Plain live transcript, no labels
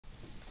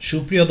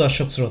সুপ্রিয়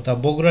দর্শক শ্রোতা,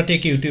 বগুড়া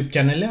টেক ইউটিউব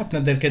চ্যানেলে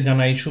আপনাদেরকে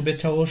জানাই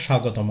শুভেচ্ছা ও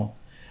স্বাগতম।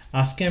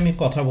 আজকে আমি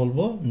কথা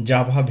বলবো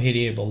জাভা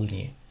ভেরিয়েবল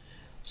নিয়ে।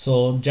 সো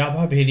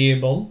জাভা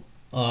ভেরিয়েবল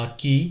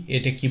কি,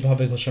 এটা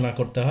কিভাবে ঘোষণা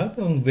করতে হয়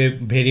এবং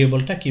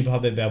ভেরিয়েবলটা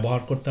কিভাবে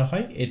ব্যবহার করতে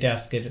হয়, এটা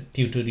আজকের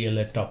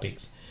টিউটোরিয়ালের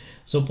টপিকস।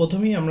 সো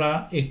প্রথমেই আমরা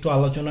একটু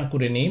আলোচনা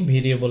করে নিই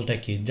ভেরিয়েবলটা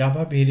কি।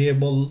 জাভা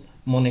ভেরিয়েবল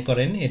মনে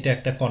করেন এটা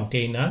একটা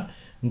কন্টেইনার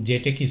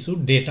যেটা কিছু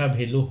ডেটা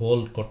ভ্যালু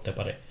হোল্ড করতে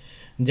পারে।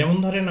 যেমন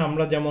ধরেন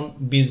আমরা যেমন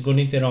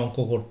বীজগণিতের অঙ্ক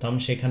করতাম,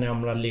 সেখানে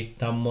আমরা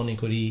লিখতাম মনে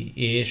করি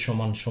এ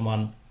সমান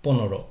সমান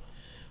 15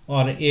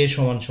 আর এ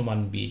সমান সমান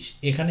 20।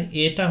 এখানে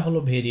এটা হলো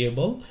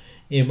ভেরিয়েবল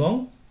এবং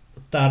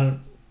তার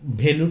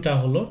ভ্যালুটা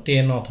হলো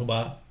 10 অথবা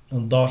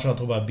 10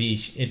 অথবা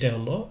 20। এটা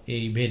হলো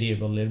এই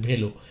ভেরিয়েবলের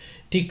ভ্যালু।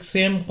 ঠিক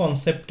সেম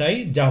কনসেপ্টটাই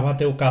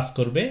জাভাতেও কাজ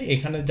করবে।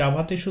 এখানে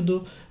জাভাতে শুধু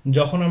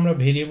যখন আমরা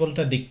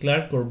ভেরিয়েবলটা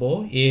ডিক্লেয়ার করব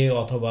এ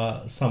অথবা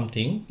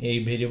সামথিং, এই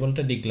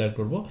ভেরিয়েবলটা ডিক্লেয়ার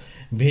করব,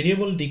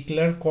 ভেরিয়েবল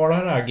ডিক্লেয়ার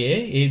করার আগে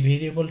এই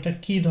ভেরিয়েবলটা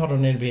কি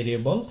ধরনের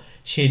ভেরিয়েবল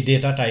সেই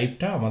ডেটা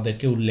টাইপটা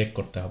আমাদেরকে উল্লেখ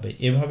করতে হবে।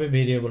 এভাবে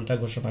ভেরিয়েবলটা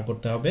ঘোষণা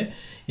করতে হবে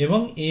এবং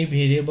এই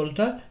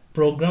ভেরিয়েবলটা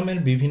প্রোগ্রামের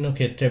বিভিন্ন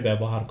ক্ষেত্রে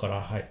ব্যবহার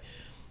করা হয়।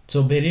 সো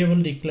ভেরিয়েবল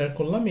ডিক্লেয়ার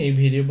করলাম, এই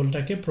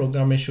ভেরিয়েবলটাকে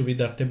প্রোগ্রামের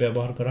সুবিধার্থে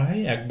ব্যবহার করা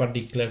হয়। একবার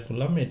ডিক্লেয়ার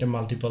করলাম, এটা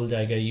মাল্টিপল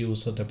জায়গায় ইউজ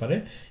হতে পারে।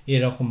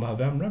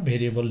 এরকমভাবে আমরা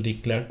ভেরিয়েবল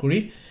ডিক্লেয়ার করি,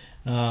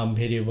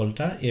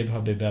 ভেরিয়েবলটা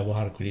এভাবে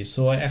ব্যবহার করি।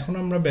 সো এখন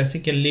আমরা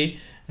বেসিক্যালি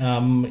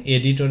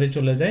এডিটরে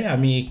চলে যাই।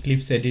 আমি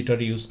এক্লিপস এডিটর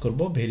ইউজ করব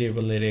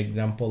ভেরিয়েবলের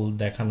এক্সাম্পল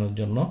দেখানোর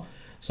জন্য।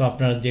 সো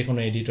আপনারা যে কোনো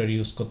এডিটর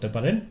ইউজ করতে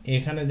পারেন।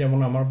 এখানে যেমন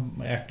আমার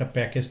একটা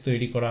প্যাকেজ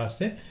তৈরি করা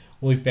আছে,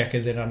 ওই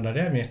প্যাকেজের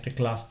আন্ডারে আমি একটা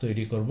ক্লাস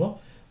তৈরি করব।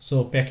 সো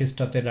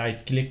প্যাকেজটাতে রাইট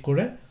ক্লিক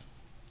করে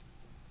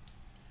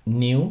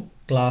নিউ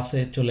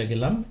ক্লাসে চলে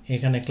গেলাম।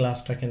 এখানে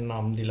ক্লাসটাকে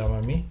নাম দিলাম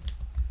আমি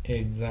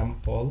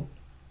example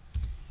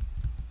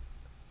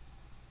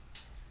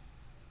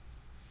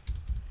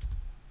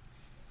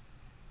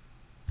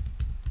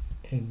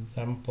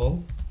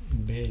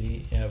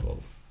variable.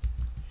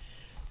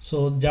 So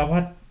Java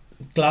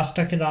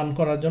ক্লাসটাকে run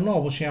করার জন্য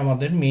অবশ্যই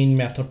আমাদের মেইন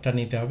মেথডটা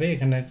নিতে হবে।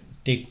 এখানে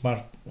টিক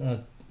মার্ক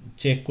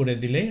চেক করে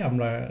দিলেই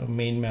আমরা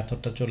মেইন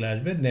মেথডটা চলে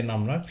আসবে, দেন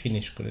আমরা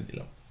ফিনিশ করে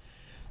দিলাম।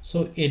 সো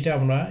এটা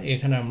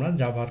এখানে আমরা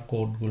জাভার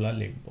কোডগুলা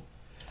লিখব।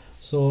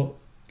 সো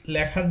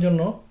লেখার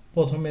জন্য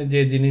প্রথমে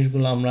যে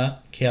জিনিসগুলো আমরা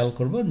খেয়াল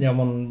করব,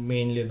 যেমন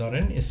মেইনলি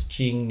ধরেন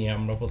স্ট্রিং নিয়ে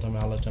আমরা প্রথমে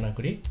আলোচনা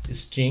করি।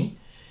 স্ট্রিং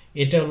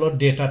এটা হলো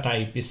ডেটা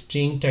টাইপ।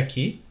 স্ট্রিংটা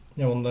কি,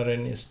 যেমন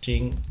ধরেন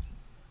স্ট্রিং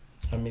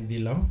আমি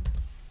দিলাম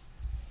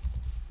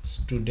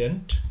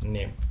স্টুডেন্ট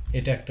নেম,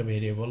 এটা একটা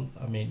ভেরিয়েবল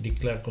আমি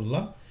ডিক্লেয়ার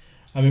করলাম।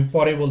 আমি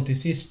পরে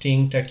বলতেছি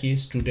স্ট্রিংটা কি,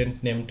 স্টুডেন্ট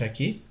নেমটা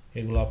কি,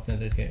 এগুলো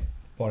আপনাদেরকে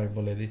পরে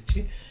বলে দিচ্ছি।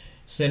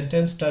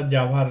 সেন্টেন্সটা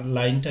জাভার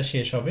লাইনটা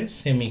শেষ হবে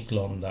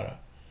সেমিকোলন দ্বারা।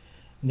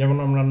 যেমন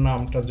আমরা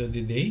নামটা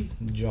যদি দেই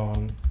জন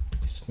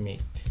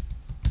স্মিথ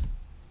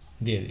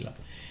দিয়ে দিলাম।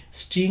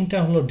 স্ট্রিংটা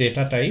হলো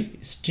ডেটা টাইপ।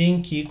 স্ট্রিং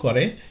কি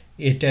করে,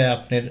 এটা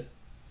আপনার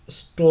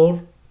স্টোর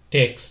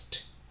টেক্সট,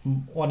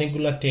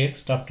 অনেকগুলা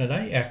টেক্সট আপনারা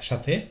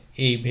একসাথে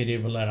এই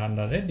ভেরিয়েবলের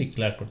আন্ডারে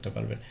ডিক্লেয়ার করতে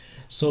পারবেন।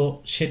 সো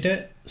সেটা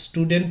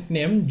স্টুডেন্ট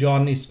নেম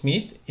জন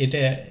স্মিথ,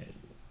 এটা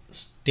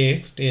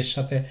টেক্সট, এর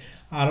সাথে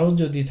আরও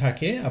যদি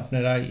থাকে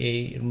আপনারা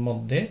এর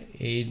মধ্যে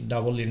এই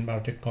ডাবল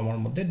ইনভার্টেড কমার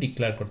মধ্যে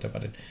ডিক্লেয়ার করতে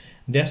পারেন।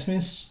 That's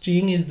means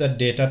string is the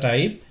data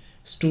type,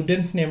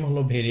 student name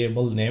হলো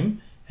variable name,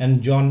 and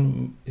John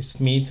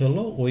Smith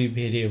হলো ওই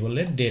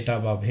ভেরিয়েবলের ডেটা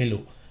বা ভ্যালু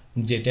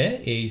যেটা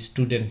এই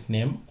স্টুডেন্ট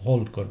নেম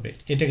হোল্ড করবে।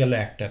 এটা গেল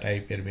একটা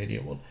টাইপের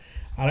ভেরিয়েবল।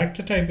 আর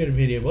একটা টাইপের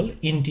ভেরিয়েবল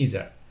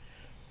ইন্টিজার।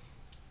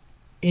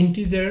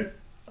 ইন্টিজার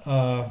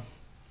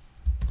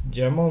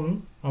যেমন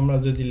আমরা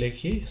যদি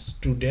লিখি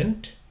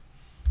student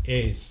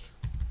age,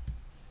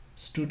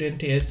 student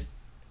age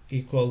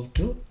equal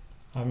to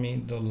আমি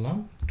ধরলাম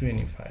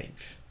 25।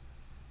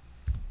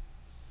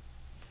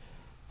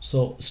 সো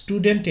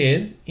স্টুডেন্ট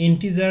এজ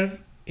ইন্টিজার,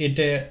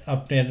 এটা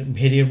আপনার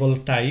ভেরিয়েবল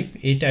টাইপ।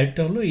 এই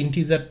টাইপটা হলো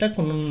ইন্টিজারটা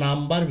কোনো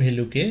নাম্বার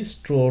ভ্যালুকে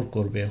স্টোর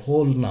করবে,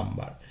 হোল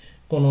নাম্বার,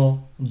 কোনো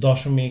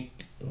দশমিক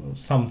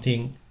সামথিং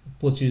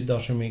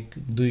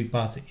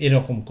 25.25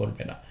 এরকম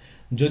করবে না।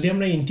 যদি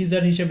আমরা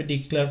ইন্টিজার হিসেবে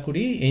ডিক্লেয়ার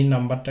করি এই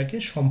নাম্বারটাকে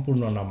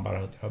সম্পূর্ণ নাম্বার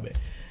হতে হবে,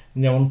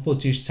 যেমন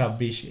 25,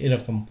 26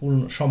 এরকম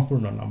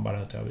সম্পূর্ণ নাম্বার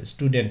হতে হবে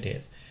স্টুডেন্ট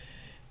এজ।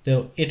 তো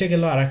এটা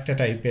গেল আর একটা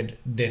টাইপের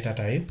ডেটা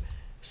টাইপ।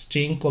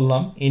 স্ট্রিং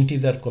করলাম,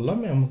 ইন্টিজার করলাম,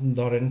 এমন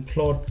ধরেন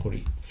ফ্লোট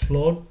করি।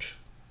 ফ্লোট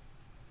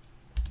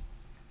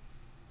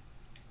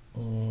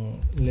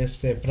লেটস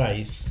সে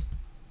প্রাইস,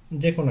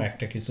 যে কোনো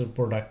একটা কিছুর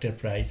প্রোডাক্টের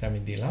প্রাইস আমি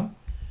দিলাম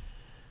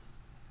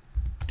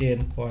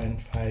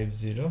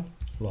 10.50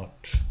 ফ্লোট।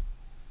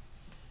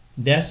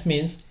 দ্যাট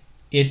মিনস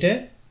এটা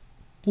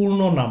পূর্ণ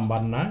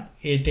নাম্বার না,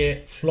 এটা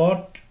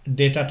ফ্লোট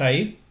ডেটা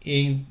টাইপ।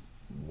 এই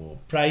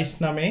প্রাইস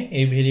নামে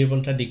এই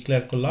ভেরিয়েবলটা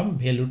ডিক্লেয়ার করলাম,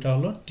 ভ্যালুটা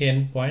হলো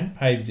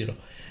 10.50।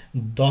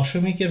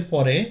 দশমিকের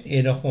পরে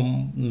এরকম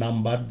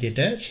নাম্বার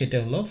যেটা, সেটা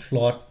হলো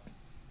ফ্লোট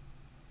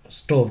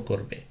স্টোর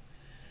করবে,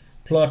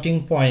 ফ্লোটিং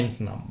পয়েন্ট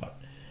নাম্বার।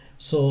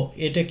 সো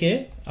এটাকে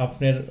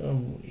আপনার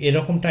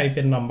এরকম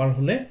টাইপের নাম্বার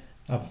হলে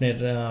আপনার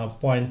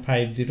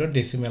 0.50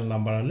 ডেসিমেল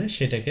নাম্বার হলে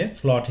সেটাকে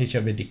ফ্লট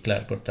হিসাবে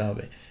ডিক্লেয়ার করতে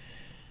হবে।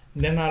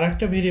 দেন আর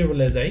একটা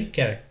ভেরিয়েবলে যাই,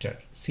 ক্যারেক্টার,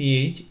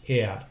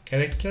 CHAR।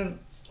 ক্যারেক্টার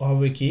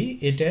হবে কি,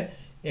 এটা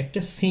একটা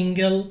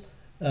সিঙ্গেল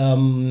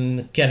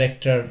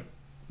ক্যারেক্টার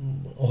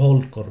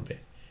হোল্ড করবে।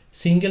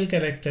 সিঙ্গেল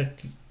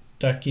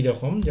ক্যারেক্টারটা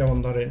কীরকম, যেমন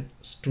ধরেন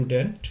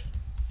স্টুডেন্ট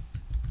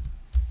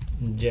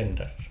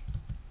জেন্ডার।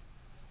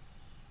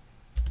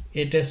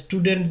 এটা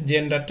স্টুডেন্ট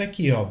জেন্ডারটা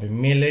কি হবে,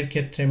 মেলের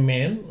ক্ষেত্রে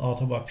মেল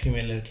অথবা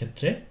ফিমেলের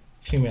ক্ষেত্রে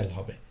ফিমেল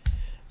হবে।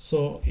 সো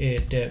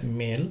এটা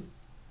মেল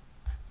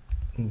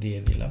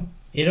দিয়ে দিলাম।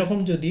 এরকম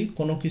যদি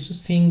কোনো কিছু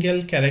সিঙ্গেল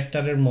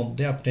ক্যারেক্টারের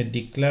মধ্যে আপনি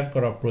ডিক্লেয়ার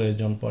করা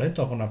প্রয়োজন পড়ে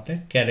তখন আপনি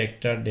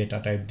ক্যারেক্টার ডেটা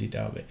টাইপ দিতে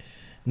হবে।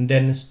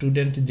 দেন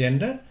স্টুডেন্ট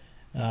জেন্ডার,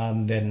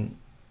 দেন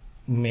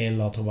মেল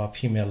অথবা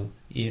ফিমেল।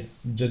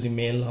 যদি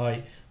মেল হয়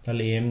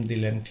তাহলে এম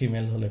দিলেন,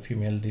 ফিমেল হলে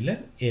ফিমেল দিলেন,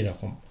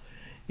 এরকম।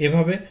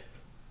 এভাবে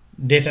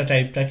ডেটা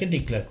টাইপটাকে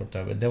ডিক্লেয়ার করতে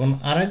হবে। যেমন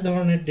আরেক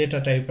ধরনের ডেটা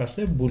টাইপ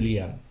আছে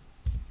বুলিয়ান।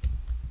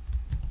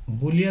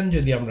 বুলিয়ান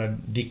যদি আমরা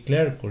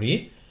ডিক্লেয়ার করি,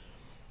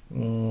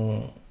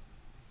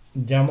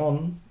 যেমন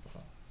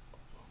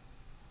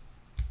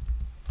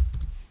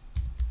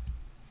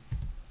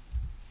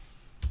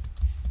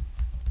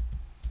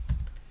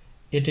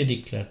এটা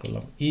ডিক্লেয়ার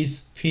করলাম, ইজ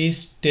ফিশ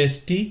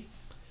টেস্টি।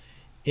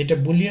 এটা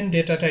বুলিয়ান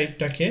ডেটা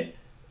টাইপটাকে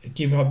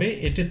কিভাবে,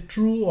 এটা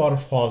ট্রু অর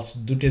ফলস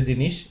দুটো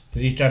জিনিস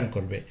রিটার্ন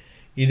করবে।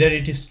 Either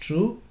it is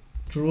true,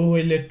 true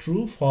হইলে ট্রু,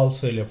 ফলস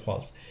হইলে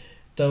ফলস।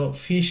 তো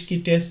ফিশ কি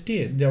টেস্টি,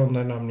 যেমন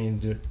ধরেন আপনি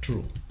ট্রু,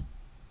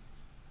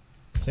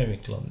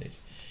 সেমিকোলন দিয়ে।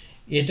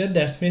 এটা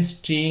দ্যাটস মিন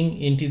স্ট্রিং,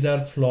 ইন্টিজার,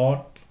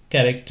 ফ্লট,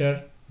 ক্যারেক্টার,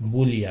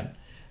 বুলিয়ান।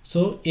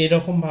 সো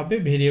এরকমভাবে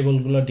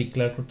ভেরিয়েবলগুলো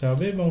ডিক্লেয়ার করতে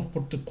হবে এবং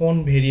কোন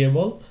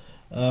ভেরিয়েবল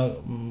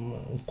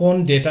কোন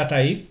ডেটা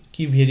টাইপ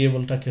কি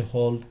ভেরিয়েবলটাকে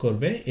হোল্ড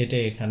করবে, এটা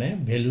এখানে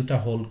ভ্যালুটা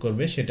হোল্ড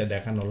করবে সেটা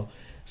দেখানো হলো।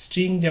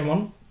 স্ট্রিং যেমন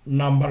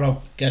number of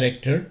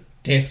character,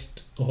 text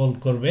hold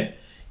করবে।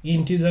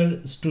 ইন্টিজার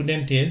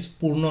স্টুডেন্ট এজ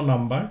পূর্ণ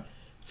নাম্বার,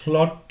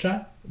 ফ্লটটা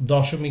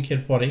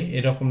দশমিকের পরে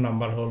এরকম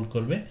নাম্বার হোল্ড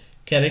করবে।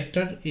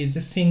 Character is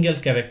a single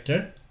character,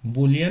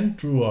 Boolean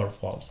true or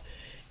false.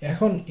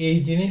 এখন এই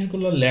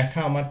জিনিসগুলো লেখা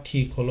আমার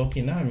ঠিক হলো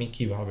কিনা আমি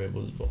কিভাবে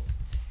বুঝবো,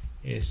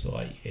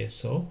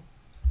 SO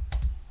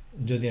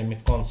যদি আমি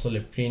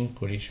কনসোলে প্রিন্ট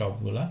করি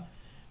সবগুলা,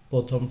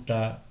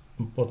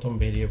 প্রথম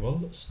ভেরিয়েবল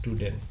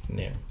স্টুডেন্ট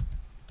নেম,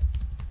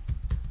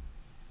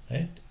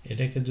 রাইট।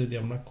 এটাকে যদি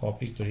আমরা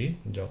কপি করি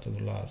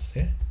যতগুলো আছে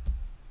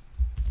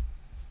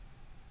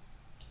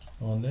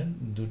আমাদের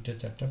 2টা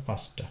 4টা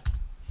 5টা,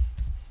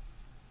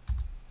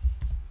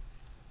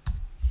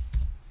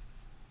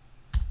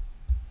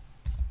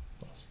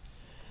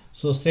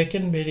 so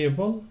second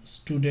variable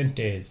student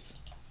age,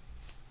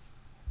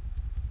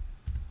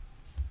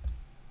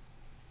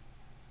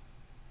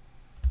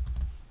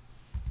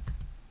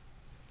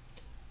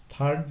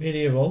 third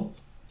variable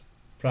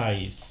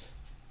price।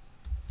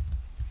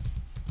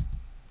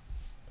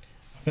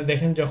 আপনি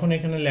দেখেন যখন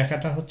এখানে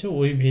লেখাটা হচ্ছে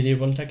ওই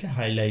ভেরিয়েবলটাকে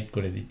হাইলাইট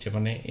করে দিচ্ছে,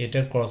 মানে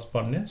এটার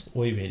করসপন্ডেন্স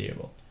ওই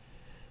ভেরিয়েবল।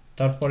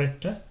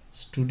 তারপরেরটা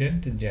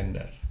স্টুডেন্ট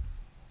জেন্ডার।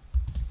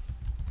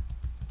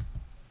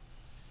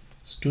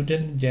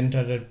 স্টুডেন্ট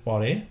জেন্ডারের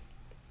পরে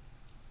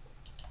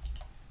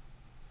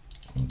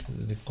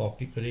যদি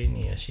কপি করে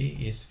নিয়ে আসি,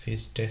 ইজ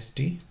ফিশ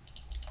টেস্টি।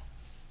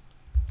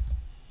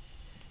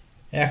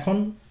 এখন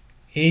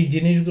এই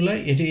জিনিসগুলো,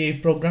 এই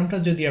প্রোগ্রামটা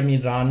যদি আমি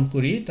রান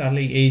করি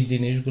তাহলে এই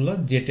জিনিসগুলো,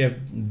 যেটা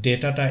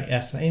ডেটাটা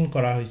অ্যাসাইন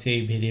করা হয়েছে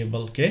এই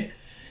ভেরিয়েবলকে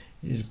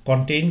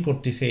কন্টেইন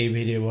করতেছে এই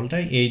ভেরিয়েবলটা,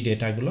 এই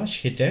ডেটাগুলো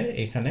সেটা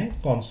এখানে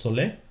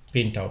কনসোলে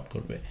প্রিন্ট আউট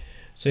করবে।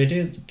 সো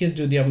এটাকে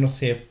যদি আমরা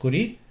সেভ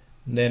করি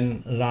দেন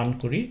রান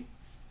করি,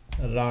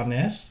 রান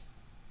অ্যাজ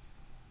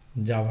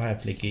জাভা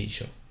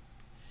অ্যাপ্লিকেশন,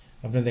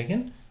 আপনি দেখেন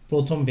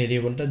প্রথম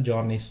ভেরিয়েবলটা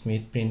জন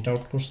স্মিথ প্রিন্ট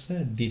আউট করছে,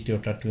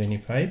 দ্বিতীয়টা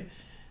 25,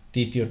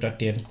 তৃতীয়টা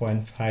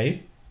 10.5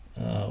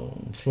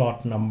 ফ্লট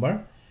নাম্বার,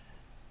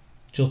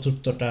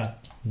 চতুর্থটা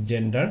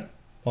জেন্ডার,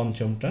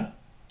 পঞ্চমটা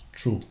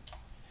ট্রু।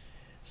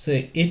 সে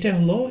এটা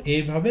হলো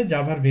এইভাবে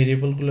জাভার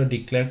ভেরিয়েবলগুলো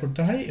ডিক্লেয়ার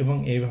করতে হয় এবং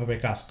এইভাবে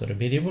কাজ করে।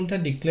 ভেরিয়েবলটা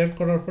ডিক্লেয়ার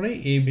করার পরে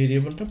এই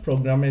ভেরিয়েবলটা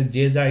প্রোগ্রামের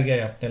যে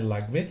জায়গায় আপনার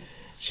লাগবে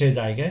সে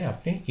জায়গায়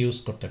আপনি ইউজ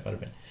করতে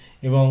পারবেন।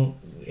 এবং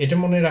এটা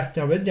মনে রাখতে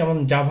হবে, যেমন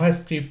জাভা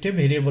স্ক্রিপ্টে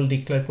ভেরিয়েবল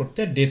ডিক্লেয়ার করতে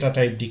ডেটা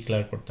টাইপ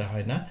ডিক্লেয়ার করতে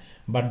হয় না,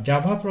 বাট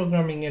জাভা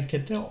প্রোগ্রামিংয়ের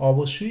ক্ষেত্রে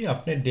অবশ্যই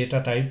আপনি ডেটা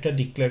টাইপটা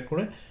ডিক্লেয়ার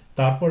করে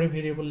তারপরে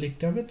ভেরিয়েবল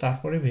লিখতে হবে,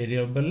 তারপরে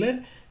ভেরিয়েবলের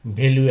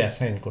ভ্যালু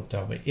অ্যাসাইন করতে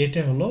হবে।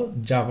 এটা হলো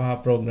জাভা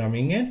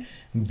প্রোগ্রামিংয়ের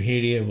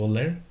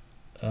ভেরিয়েবলের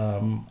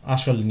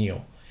আসল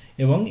নিয়ম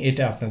এবং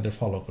এটা আপনাদের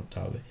ফলো করতে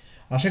হবে।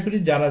 আশা করি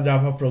যারা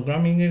জাভা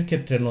প্রোগ্রামিংয়ের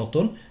ক্ষেত্রে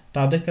নতুন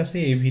তাদের কাছে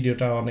এই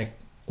ভিডিওটা অনেক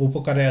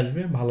উপকারে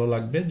আসবে, ভালো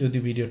লাগবে। যদি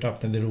ভিডিওটা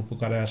আপনাদের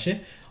উপকারে আসে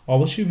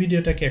অবশ্যই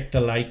ভিডিওটাকে একটা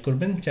লাইক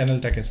করবেন,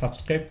 চ্যানেলটাকে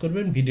সাবস্ক্রাইব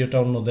করবেন, ভিডিওটা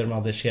অন্যদের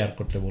মাঝে শেয়ার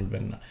করতে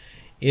ভুলবেন না।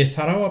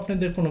 এছাড়াও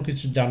আপনাদের কোনো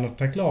কিছু জানার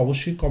থাকলে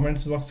অবশ্যই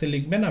কমেন্টস বক্সে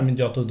লিখবেন, আমি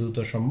যত দ্রুত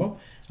সম্ভব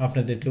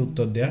আপনাদেরকে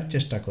উত্তর দেওয়ার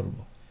চেষ্টা করব।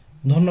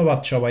 ধন্যবাদ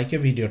সবাইকে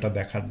ভিডিওটা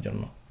দেখার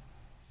জন্য।